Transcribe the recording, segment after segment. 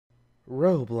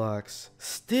Roblox,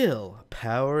 still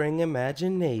powering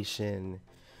imagination.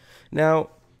 Now,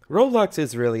 Roblox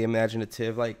is really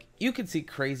imaginative. Like, you can see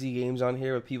crazy games on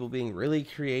here with people being really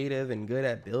creative and good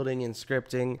at building and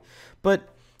scripting, but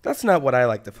that's not what I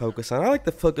like to focus on. I like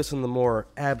to focus on the more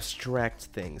abstract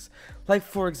things. Like,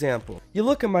 for example, you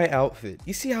look at my outfit,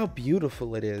 you see how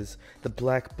beautiful it is. The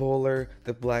black bowler,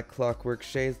 the black clockwork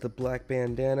shades, the black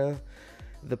bandana,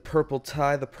 the purple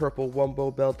tie, the purple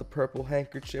wumbo belt, the purple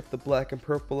handkerchief, the black and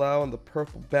purple owl, and the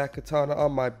purple back katana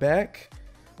on my back.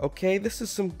 Okay, this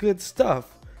is some good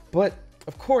stuff. But,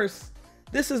 of course,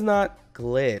 this is not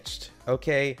glitched,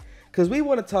 okay? Because we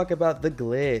want to talk about the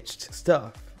glitched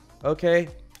stuff, okay?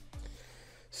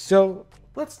 So,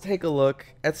 let's take a look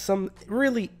at some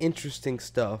really interesting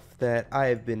stuff that I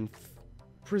have been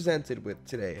presented with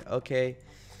today, okay?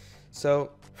 So,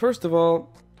 first of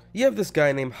all, you have this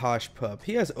guy named Hoshpup.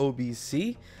 He has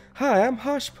OBC. Hi, I'm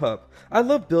Hoshpup. I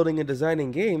love building and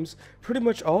designing games. Pretty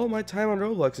much all my time on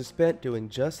Roblox is spent doing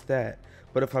just that.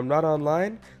 But if I'm not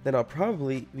online, then I'll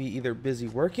probably be either busy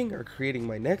working or creating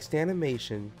my next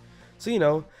animation. So, you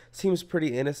know, seems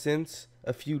pretty innocent.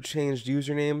 A few changed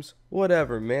usernames.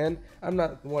 Whatever, man. I'm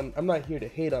not here to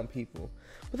hate on people.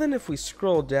 But then if we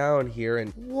scroll down here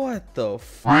and what the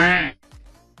f.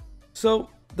 So,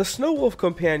 the Snow Wolf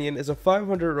Companion is a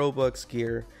 500 Robux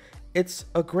gear. It's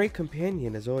a great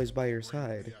companion, as always by your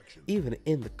side, even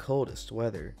in the coldest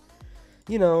weather.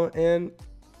 You know, and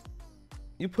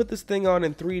you put this thing on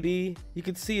in 3D, you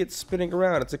can see it spinning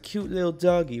around. It's a cute little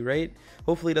doggy, right?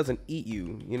 Hopefully it doesn't eat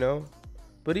you, you know?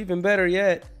 But even better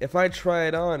yet, if I try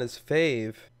it on as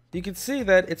Fave, you can see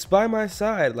that it's by my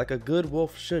side like a good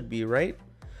wolf should be, right?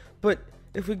 But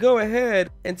if we go ahead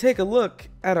and take a look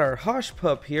at our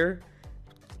Hoshpup here,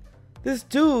 this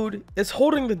dude is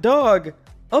holding the dog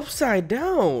upside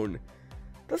down.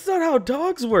 That's not how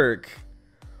dogs work.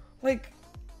 Like,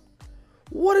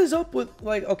 what is up with,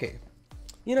 like, okay,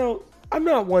 you know, I'm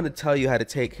not one to tell you how to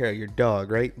take care of your dog,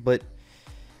 right? But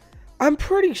I'm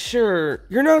pretty sure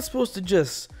you're not supposed to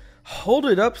just hold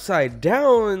it upside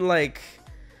down, like,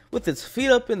 with its feet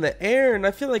up in the air, and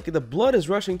I feel like the blood is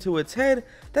rushing to its head.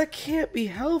 That can't be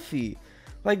healthy.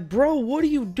 Like, bro, what are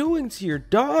you doing to your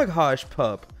dog,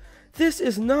 Hoshpup? This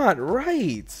is not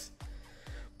right.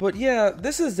 But yeah,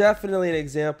 this is definitely an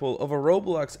example of a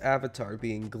Roblox avatar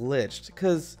being glitched,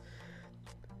 because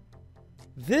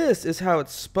this is how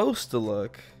it's supposed to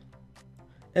look.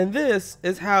 And this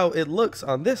is how it looks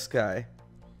on this guy.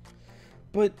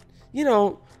 But, you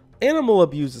know, animal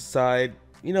abuse aside,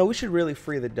 you know, we should really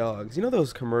free the dogs. You know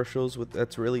those commercials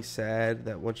that's really sad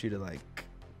that want you to, like,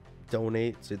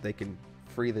 donate so they can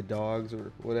free the dogs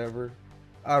or whatever?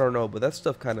 I don't know, but that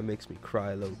stuff kind of makes me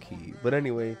cry low-key. But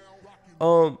anyway,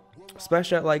 smash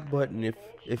that like button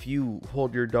if you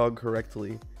hold your dog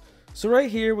correctly. So right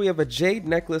here we have a jade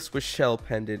necklace with shell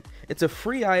pendant. It's a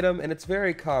free item and it's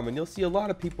very common. You'll see a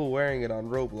lot of people wearing it on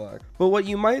Roblox. But what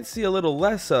you might see a little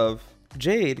less of,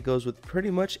 jade goes with pretty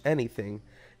much anything.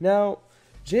 Now,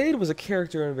 Jade was a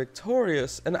character in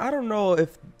Victorious, and I don't know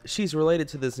if she's related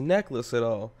to this necklace at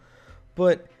all.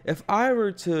 But if I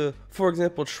were to, for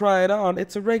example, try it on,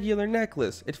 it's a regular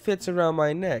necklace. It fits around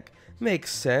my neck.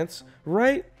 Makes sense,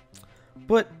 right?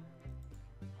 But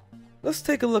let's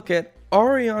take a look at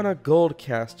Adriana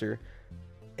Goldcaster,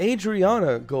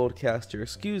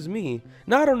 excuse me.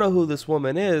 Now I don't know who this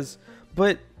woman is,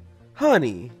 but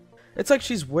honey, it's like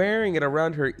she's wearing it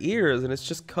around her ears and it's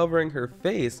just covering her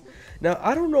face. Now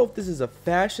I don't know if this is a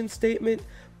fashion statement,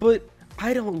 but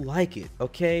I don't like it,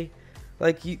 okay?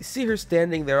 Like, you see her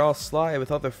standing there all sly with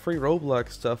all the free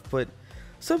Roblox stuff, but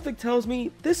something tells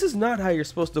me this is not how you're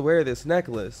supposed to wear this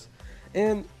necklace.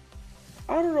 And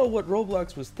I don't know what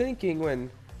Roblox was thinking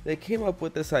when they came up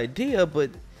with this idea,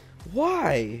 but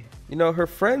why? You know, her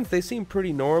friends, they seem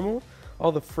pretty normal,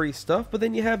 all the free stuff, but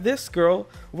then you have this girl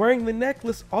wearing the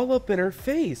necklace all up in her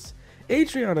face.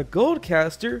 Adriana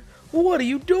Goldcaster, what are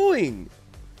you doing?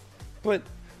 But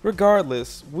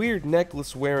regardless, weird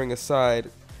necklace wearing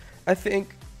aside, I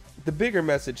think the bigger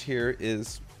message here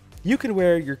is you can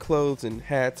wear your clothes and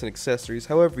hats and accessories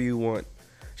however you want.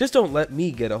 Just don't let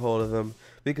me get a hold of them,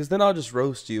 because then I'll just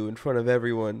roast you in front of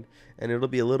everyone and it'll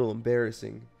be a little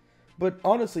embarrassing. But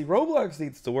honestly, Roblox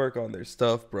needs to work on their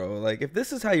stuff, bro. Like, if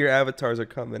this is how your avatars are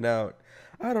coming out,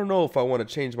 I don't know if I want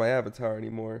to change my avatar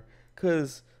anymore,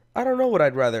 because I don't know what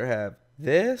I'd rather have.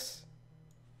 This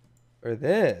or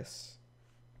this.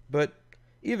 But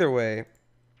either way,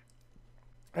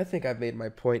 I think I've made my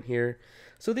point here.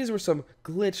 So these were some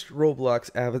glitched Roblox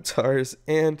avatars,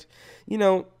 and, you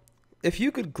know, if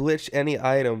you could glitch any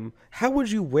item, how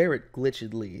would you wear it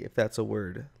glitchedly, if that's a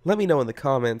word? Let me know in the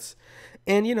comments.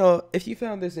 And, if you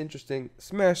found this interesting,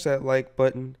 smash that like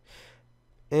button.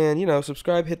 And,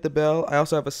 subscribe, hit the bell. I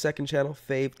also have a second channel,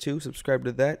 Fave 2. Subscribe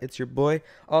to that. It's your boy.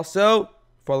 Also,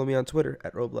 follow me on Twitter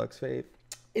at Roblox Fave.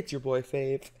 It's your boy,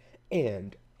 Fave.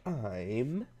 And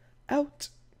I'm out.